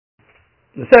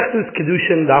The Lehisvada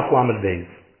Kiddushin Daf Lamed Beis.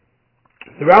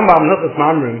 The Rambam Hilchos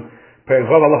Mamrim Perek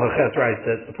Vav Halacha Ches writes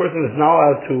that a person is not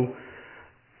allowed to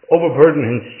overburden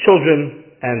his children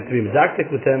and to be medactic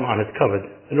with them on his covet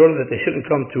in order that they shouldn't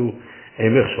come to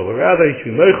a michshol. Rather, he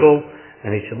should be meichel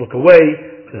and he should look away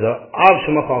because av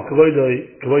shemachal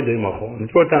kavoidoi machol. And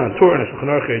it's brought down in Torah and Shulchan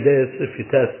Aruch Yedeis if you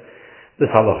test this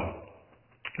halacha.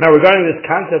 Now, regarding this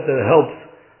concept that it helps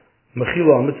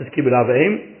mechila on mitzvahs kibbud av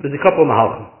v'eim, there's a couple of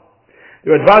mahalchim.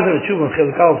 The Lehisvada Kiddushin and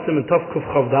Chelik Aleph Siman Tov Kuf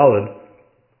Chav Daled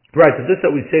writes that this that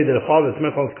we say that a father is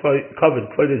mechal covered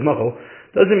kvoidoi machol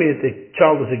doesn't mean that the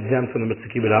child is exempt from the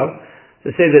mitzvah kibbud av. To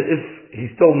say that if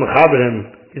he's still mechaber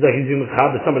him, he's like he's doing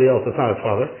mechaber somebody else that's not his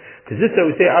father. Because this that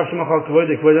we say av shemachal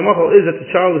kvoidoi machol is that the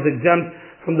child is exempt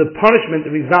from the punishment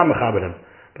if he's not mechaber him.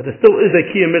 But there still is a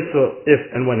kiyum mitzvah if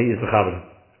and when he is mechaber him.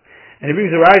 And he brings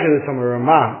a raya to this from a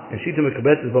Ramah and Shita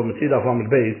Mekabetz is about Mitzvah Lamed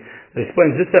Beis that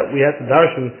explains this that we have to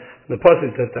darshan the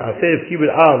pasuk that the asay of kibbud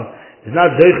av is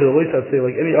not deichel loisasay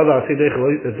like any other asay deichel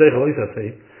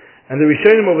loisasay. And the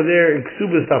Rishonim over there in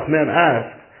Ksubas Daf Mem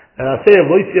ask that asay of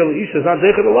loisiyah leisha is not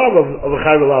deichel alav of a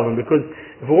chayv alavim, because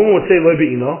if a woman would say lo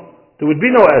be'ino, there would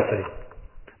be no asay.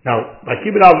 Now by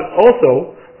kibbud av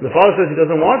also, when the father says he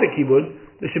doesn't want a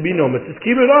kibbud, there should be no mitzvah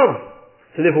kibbud av.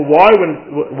 So therefore, why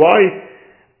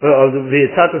the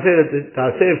Yitzhak to say that the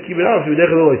asay of kibbud av should be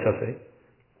deichel loisasay?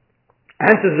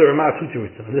 Answers the Ramah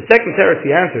Tuturitza. And the second teretz he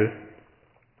answers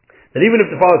that even if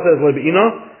the father says lo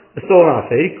be'ino, there's still an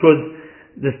asay, because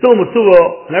there's still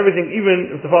mitzvah and everything,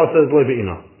 even if the father says lo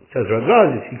be'ino. Says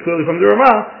Ragaz, you see clearly from the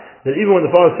Ramah that even when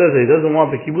the father says that he doesn't want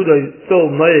the kibbud, he's still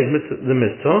noyeg the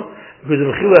mitzvah, because the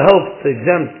mechila helps to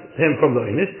exempt him from the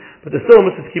einish, but there's still a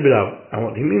mitzvah kibbud av. And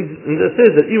what he means in this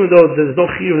is that even though there's no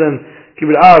chiyuv then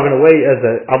kibbud av in a way as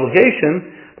an obligation,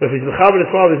 but if he's mechaber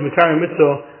his father, he's mekayim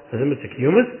mitzvah as a mitzvah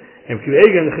kiyumis. And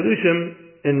Kiddushin the Kiddushin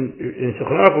in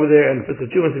Shulchan Aruch over there and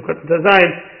Pesach Chuvah and Sivkat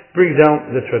Tazayin brings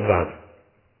down this Lehisvada.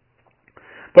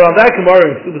 But on that Gemara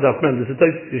in Ksubas Daf Mem, there's a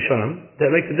Tosfos Yishanim that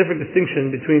makes a different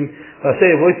distinction between Asay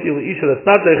of loisiyah leisha that's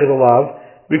not deichel alav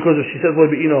because if she says lo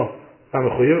be'ino not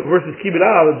mechuyev versus kibbud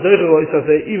av it's deichel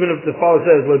loisasay even if the father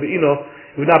says lo be'ino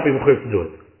he would not be mechuyev to do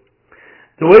it.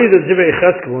 The way that Divrei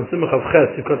Cheskel and Simach of Ches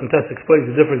Sivkat Tes explains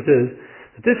the difference is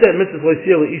that this that mitzvah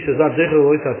loisiyah leisha is not deichel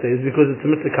loisasay is because it's a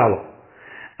mitzvah kala.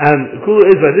 And the kula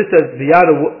is that this says the yad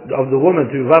of the woman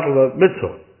to vatal the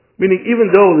mitzvah. Meaning even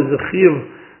though there's a chiyuv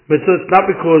mitzvah, it's not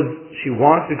because she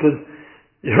wants, because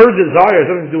her desire has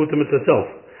nothing to do with the mitzvah itself.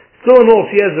 Still in all,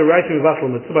 she has the right to be vatal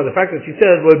mitzvah by the fact that she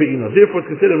says lo be'ino. Therefore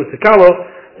it's considered mitzvah kala,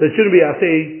 that it shouldn't be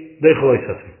asay deichel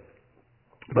loisasay.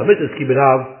 But mitzvah kibbud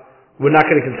av, we're not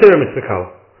going to consider mitzvah kala.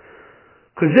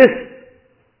 Because this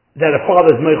that a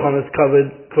father's meichel on is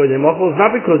covered kvoidoi machol is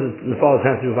not because it's in the father's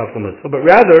hands to be vatal mitzvah, but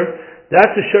rather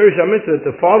that's the shorish mitzvah that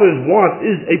the father's want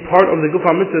is a part of the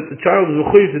gufah mitzvah that the child is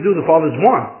required to do the father's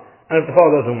want. And if the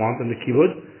father doesn't want, then the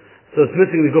kibbud, so it's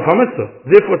missing the gufah mitzvah.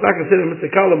 Therefore, it's not considered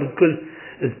mitzvah kala because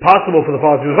it's possible for the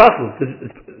father to be vatal. Because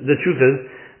the truth is,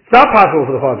 it's not possible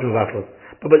for the father to be vatal.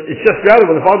 But it's just rather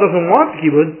when the father doesn't want the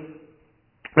kibbud,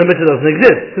 the mitzvah doesn't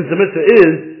exist, since the mitzvah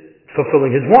is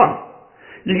fulfilling his want.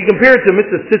 You can compare it to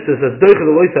mitzvah tzitzis that's deichel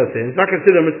loisasay. It's not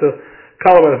considered mitzvah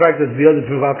kala by the fact that it's beyond the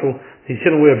vatal. He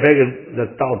shouldn't wear a beged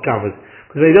that's daled kanvas.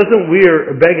 Because when he doesn't wear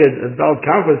a beged that's daled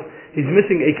kanvas, he's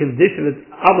missing a condition that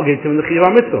obligates him in the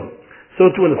chiyuv mitzvah.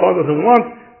 So too, when the father doesn't want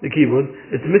the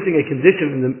kibbud, it's missing a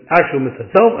condition in the actual mitzvah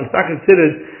itself, and it's not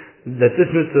considered that this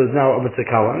mitzvah is now a mitzvah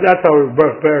kala. And that's how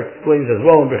Baruch explains as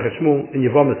well in Berchei Shmuel in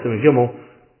Yevamis and Gimel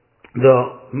the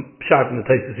pshat in the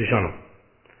Tosfos Yishanim.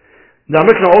 Now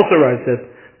Mishnah also writes that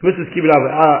the mitzvah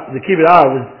kibbud av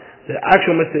is the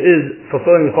actual mitzvah is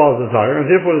fulfilling the father's desire, and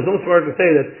therefore there's no svara to say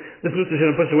that this mitzvah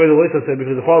shouldn't push away the loisasay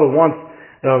because the father wants,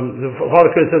 the father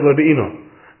could have said lo be'ino.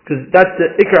 Because that's the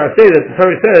ikar say that the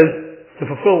Torah says to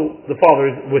fulfill the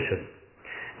father's wishes.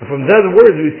 And from the other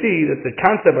words we see that the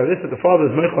concept by this that the father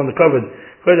is meichel on the covered,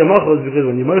 kvoidoi machol is because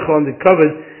when you're meichel on the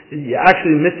covered, you're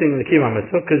actually missing the kibbud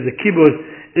mitzvah, because the kibbud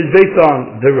is based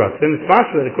on the rut. And it's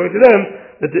possible that according to them,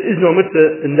 that there is no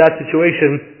mitzvah in that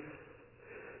situation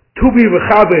to be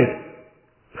mechaber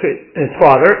his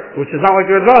father, which is not like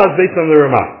the Lehisvada, is based on the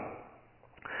Ramah.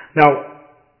 Now,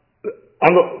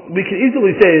 we can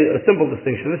easily say a simple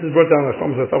distinction. This is brought down in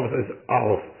Shlomo Zalman as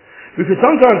Aleph. Because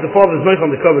sometimes the father is meichel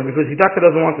on the cover because he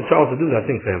doesn't want the child to do that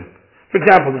thing for him. For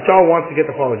example, the child wants to get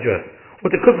the father dressed,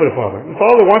 or to cook for the father. The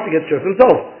father wants to get dressed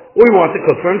himself, or he wants to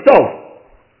cook for himself.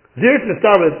 There it's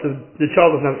established that the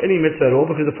child doesn't have any mitzvah at all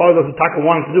because the father doesn't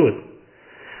want him to do it.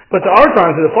 But there are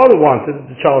times that the father wanted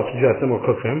the child to dress him or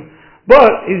cook for him,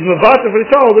 but he's mevater for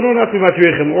the child in order not to be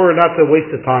matriach him or not to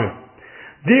waste his time.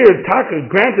 Dear Taka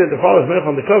granted the father's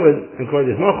mechal on the covenant and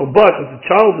quoted his mechal, but if the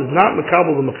child is not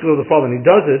mekabel the mechil of the father and he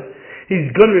does it, he's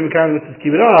going to be mekabel the mitzvah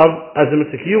kibirav as a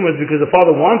mitzvah kiyumas because the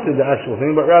father wanted the actual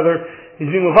thing, but rather he's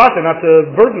being mevata not to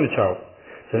burden the child.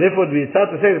 So therefore, it would be sad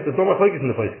to say that there's no machlokes in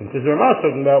the Paiskim, because the Ramah is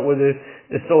talking about whether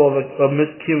it's still a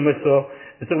kiyum mitzvah.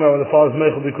 It's talking about whether the father's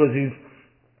mechal because he's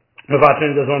mevata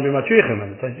and doesn't want to be matrichim,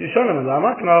 and the Yishonim and the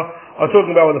Amakna are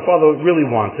talking about what the father really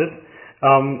wanted.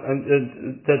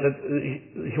 That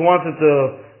he wanted to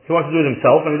do it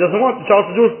himself, and he doesn't want the child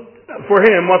to do it for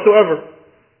him whatsoever.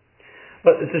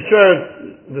 But it's a shared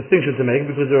distinction to make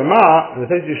because the Ramah and the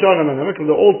Teis Yishonim and the Mikvah,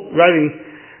 they're all writing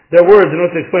their words in order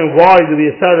to explain why to be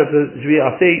a sad that there should be a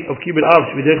state of kibbut av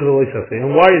should be deichel loisasei,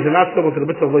 and why is it not similar to the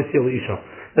mitzvah of loisiyah leisha?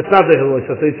 That's not deichel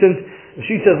loisasei. Since if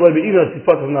she says loy beina, she's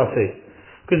part of nasei.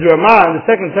 Because the Ramah in the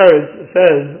second teretz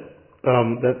says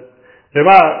that the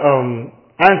Ramah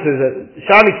answers that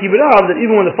Shani Kibbut Av, that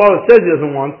even when the father says he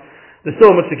doesn't want, the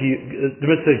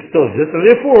mitzvah still exists, and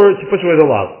therefore to push away the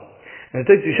law. And it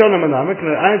takes Yishonim and Amek, and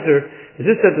the answer is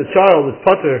this: that the child is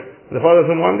putter, and the father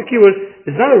doesn't want the kibbut,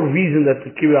 is not a reason that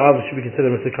the Kibbut Av should be considered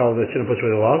mitzvah kal that shouldn't push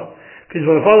away the law. Because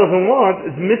when the father doesn't want,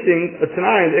 it's missing a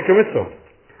tanai and the ikar mitzvah.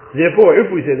 Therefore, if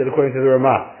we say that according to the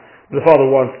Ramah, the father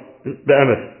wants the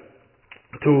emes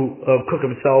to cook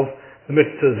himself, the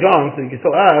mitzvah is gone, so you can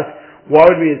still ask, why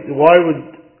would it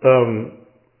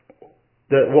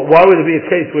be a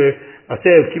case where I say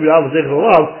if kibbut av is deichel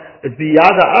olav, it's the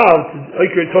yada av to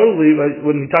oikir totally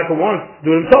when the taka wants to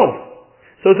do it himself.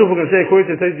 So if we're going to say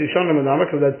according to the Teis Yishonim and Amak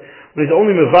that when he's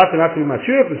only mevata not to be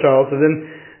mature the child, so then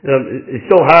he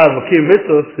still have a kibbut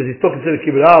mitzvah because he's still considered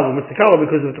kibbut av or mitzvah kala,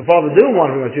 because if the father didn't want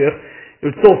to be mature, it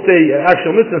would still stay an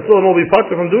actual mitzvah and still not be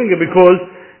patur from doing it because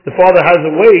the father has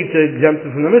a way to exempt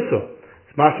him from the mitzvah.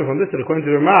 It's master from this that according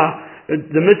to the Ramah,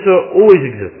 the mitzvah always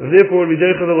exists, and therefore it would be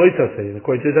deichel loisasei.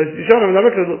 According to the Teis Yishonim and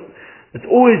Amek, it's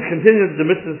always continued the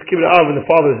mitzvah of kibbut av in the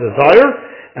father's desire,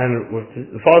 and with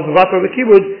the father's mevata of the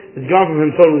kibbut, it's gone from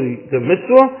him totally the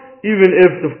mitzvah, even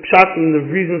if the pshat and the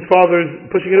reasons father is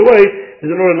pushing it away is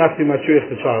in order not to be matriach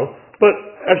the child. But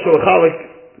actually,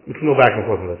 we can go back and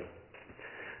forth on this.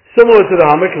 Similar to the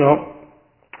Hamikno,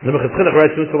 the Mechitz Chinuch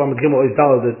writes in Usalam Gimel Ois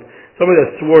Daled that somebody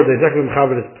that swore that he's exactly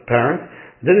mechaber his parents,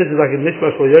 then this is like a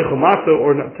mishpash or yochel matzah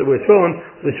or to wear tefillin,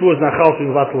 the shua is not chal to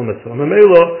mevatel mitzvah. And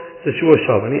Memelo is a shua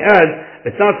shav. And he adds,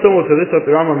 it's not similar to this what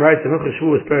the Rambam writes in Hilchos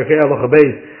Shua is Perikei Halacha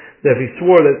Beis, that if he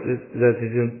swore that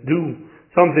he's going to do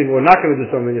something or not going to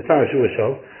do something, it's not a shua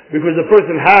shav, because the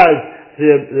person has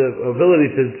the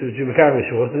ability to do mechanic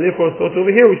shua. So therefore, so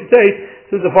over here we should say,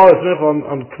 since the father is mechal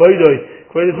on kvoidoi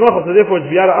mechal, so therefore it's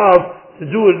biyada av to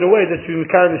do it in a way that should be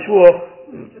mechanic shua.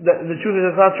 The truth is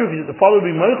that's not true, because the father would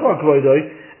be meichel on kvoidoi,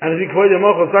 and if he kvoidoi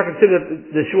meichel, it's not considered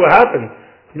that the shua happened.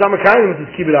 He's not mekayim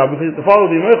mitzvahs kibbut av, because if the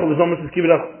father would be meichel, there's no mitzvahs kibbut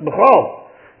av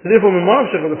b'chal. So therefore,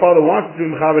 if the father wants to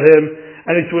be mechaber him,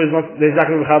 and he swears that he's not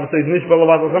going to be mechaber, so he's nishba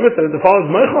l'vat l'chamitzah, if the father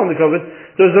is meichel on the covenant,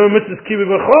 there's no mitzvahs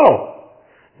kibbut b'chal.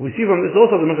 We see from this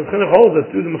also the Mechitz Chinuch holds that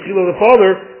through the mechila of the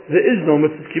father, there is no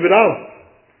mitzvahs kibbut av.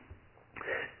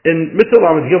 In mitzvah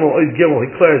lamed gimel, Ois Gimel, he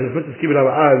declares that mitzvahs kibbut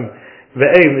av the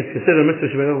aim is considered a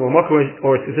mitzvah shebein adam l'makom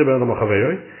or it's considered ben adam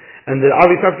l'chaveroi. And the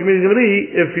Avi Tav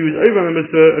community, if he was over on the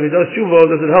mitzvah and he does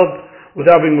tshuva, does it help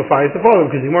without being mafayis to follow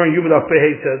him? Because the Gemara in Yubad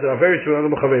Pehei says that Averi shebein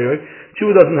adam l'chaveroi,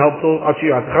 tshuva doesn't help till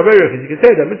achiyat l'chaveroi. Because you can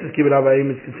say that mitzvah kibbut av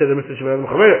aim is considered a mitzvah shebein adam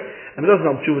l'chaveroi, and it doesn't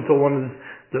help tshuva till one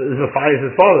is mafayis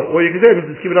his father. Or you can say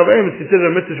mitzvah kibbut av aim is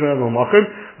considered a mitzvah shebein adam l'makom,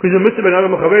 because the mitzvah ben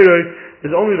adam l'chaveroi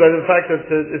is only by the fact that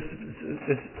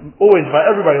it's always by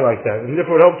everybody like that, and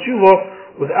therefore it helps tshuva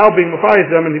without being mafayis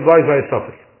them, and he lies by his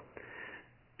suffix.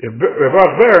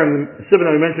 Rav Ber, in the Sibon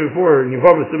that we mentioned before, in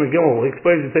Yavav Sibon Gimel, he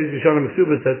explains in Teis Yishonim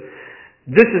Mesubas that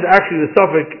this is actually the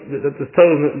suffix that is told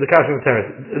in the Kashan Teretz.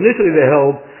 Initially they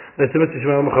held that it's a mitzvah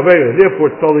shebein adam l'chaveroi, therefore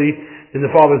it's totally in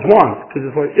the father's want, because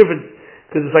it's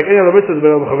like any other mitzvah shebein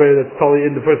adam l'chaveroi that's totally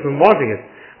in the person wanting it.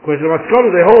 According to the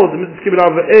Maskana, they hold the mitzvah kibbut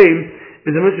av aim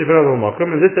is a mitzvah shebein adam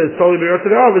l'makom, and this says totally b'yarot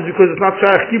av is because it's not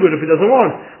shaykh kibbut if he doesn't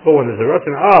want. But when there's a rot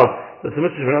av, that's a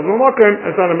mitzvah shebein adam l'makom, and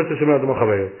it's not a mitzvah shebein adam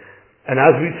l'chaveroi. And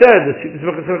as we said, the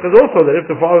Shikha is also that if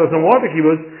the father doesn't want the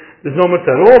kibbut, there's no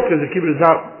mitzvah at all, because the kibbut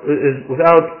is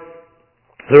without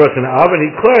the rot av, and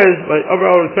he declares by Avra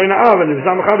Return av, and if it's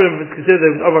not mechaber, if it's considered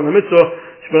that it's over on the mitzvah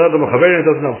shebein adam l'chaveroi, and it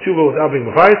doesn't help tshuva without being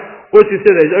mafayis, or it's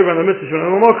considered that it's over on the mitzvah shebein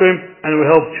adam l'makom, and it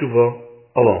will help tshuva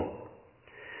alone.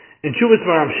 In Shuvas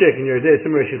Maram Shik, in your day,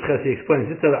 Simmer Shit Ches, he explains,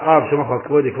 this is the Av Shemachal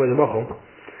Kvodi Kvodi Machal,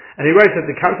 and he writes that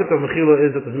the concept of Mechila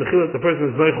is that the Mechila, the person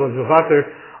is Mechil and Mevater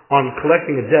on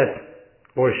collecting a debt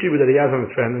or a shiva that he has on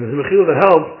his friend, and there's a Mechila that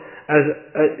helps as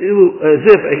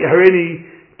if a Hareni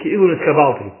Ki'ilu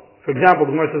Niskabalti. For example,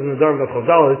 the Gemara says in the Dharma of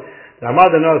Chavdalit, the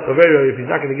Amada knows Chavero, if he's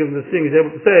not going to give him this thing, he's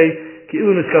able to say,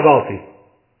 Ki'ilu Niskavalti.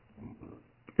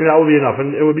 And that would be enough.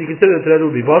 And it would be considered that it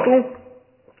would be batal,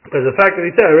 because the fact that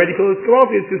he said already Ki'ilu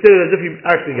Niskavalti is considered as if he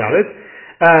actually got it.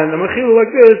 And a mechila like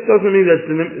this doesn't mean that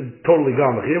it's totally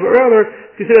gone mechila, but rather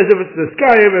it's considered as if it's the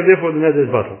skayim, and therefore the neder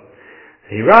is batal.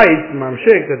 He writes,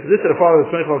 Mamshik, that this is the father of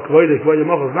Smeichel Kvoide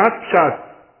Mochel is not shot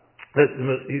that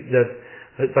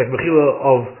it's like mechila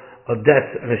of a debt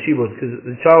and a shibud, because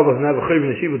the child doesn't have a chayv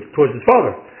and a shibud towards his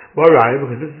father. Why, right?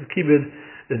 Because this is kibud,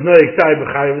 there's no excited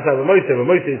b'chayv, this has a moiseh. But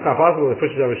moiseh, it's not possible that a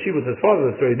person should have a shibud to his father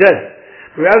that's already dead.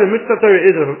 But rather, mitzvah Torah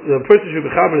is that a person should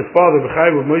b'chayv his father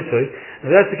b'chayv with moiseh. If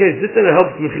that's the case, this that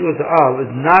helps mechila to Av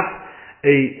is not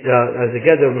as a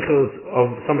gather of mechila of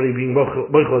somebody being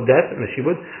mochel death and a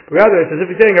shibud, but rather it's as if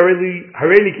he's saying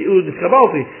hareli ki'ilu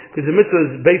niskabalti, because the mitzvah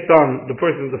is based on the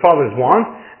person, the father's want,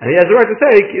 and he has the right to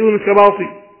say ki'ilu niskabalti.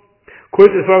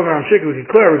 According to the father of Ramshik, we can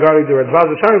clear regarding the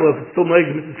Lehisvada Kiddushin, if it's still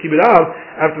making the mitzvah kibud Av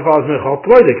after the father's mechal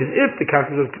ploide, because if the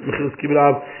concept of mechila kibud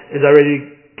Av is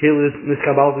already ki'ilu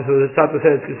niskabalti, so it's not to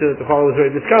say it's considered that the father was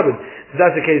already niskabed. If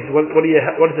that's the case, what does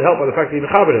it help by the fact that he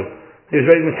mechabed him? He was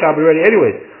already niskabed already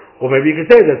anyways. Or maybe you could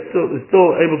say that it's still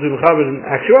able to be mechabed in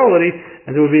actuality,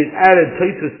 and there would be an added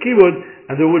taisus kibud,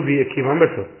 and there would be a kibud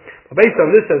mitzvah. But based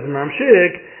on this, says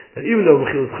Ramshik, that even though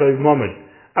mechila is chayiv moment,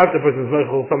 after a person's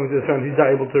mechil, something to the friend, he's not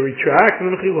able to retract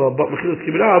in the mechila, but mechila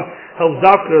kibud Av helps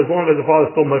doctor as long as the father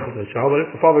is still mechil to the child. But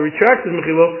if the father retracts his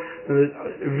mechila, then it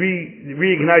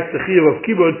reignites the chiyuv of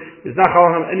kibud. It's not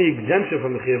allowing him any exemption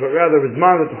from the chiyuv, but rather it's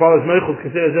man that the father's mechil is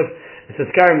considered as if it's a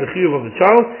scarim the chiyuv of the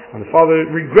child, and the father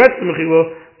regrets the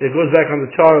mechila, it goes back on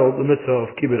the child, the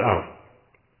mitzvah of kibud Av.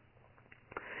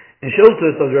 In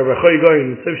Shiltas, as Rabbi Choy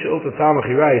Goyin, Sev Shiltas Samach,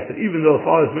 he writes that even though the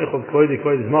father's mechil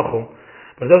is machol,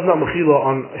 but it does not mechila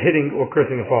on hitting or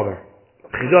cursing a father.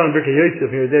 Chizan and Birkei Yosef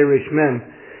in Yodei Reish Mem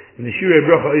in the Shirei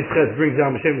Bracha Yisches brings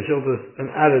down B'Shem Shiltas an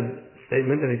added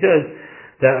statement, and he says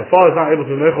that a father is not able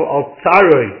to mechil al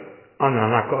tzaroi on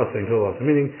nakasing to us,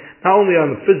 meaning not only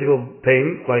on the physical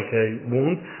pain like a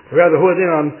wound, but rather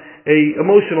on a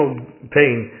emotional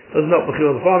pain. Does not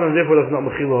mechila the father, and therefore does not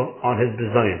mechila on his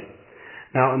bizayin.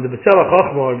 Now in the B'Tzela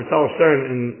Chachma or B'Tzela Stern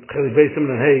in Chelik Beis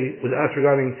Simon and Hay was asked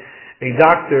regarding a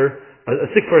doctor, a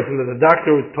sick person, that the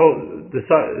doctor was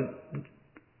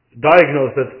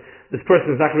diagnosed that this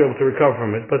person is not going to be able to recover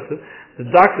from it, but the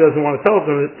doctor doesn't want to tell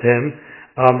him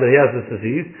that he has this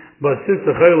disease, but since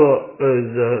the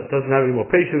chayla doesn't have any more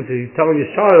patience, he's telling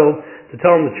his child to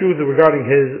tell him the truth regarding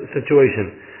his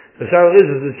situation. So the child is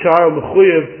the child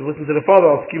mechuyev to listen to the father,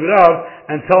 I'll keep it out,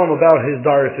 and tell him about his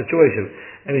dire situation.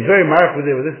 And he's very marked with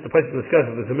it, but this is the place to discuss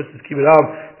it. There's a mitzvah to keep it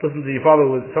out, listen to your father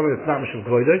with something that's not mishum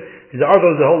kvoide. There are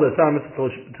those that hold that it's not a mitzvah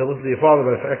to listen to your father,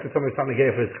 but if actually something that's not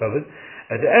negated for his covet.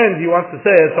 At the end, he wants to say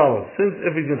as follows: since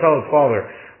if he's going to tell his father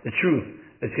the truth,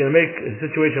 it's going to make his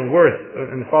situation worse,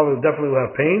 and the father definitely will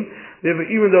have pain. Therefore,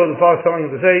 even though the father is telling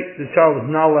him to say, the child is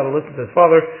not allowed to listen to his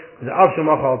father. The option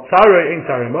machal tzarei ain't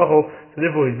tzarei machal. So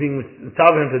therefore, he's being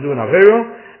telling him to do an avero,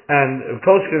 and if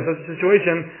Kolshka in such a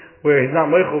situation where he's not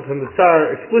meichel from the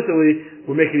tsar explicitly,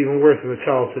 would make it even worse if the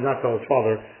child should not tell his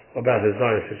father about his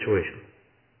dire situation.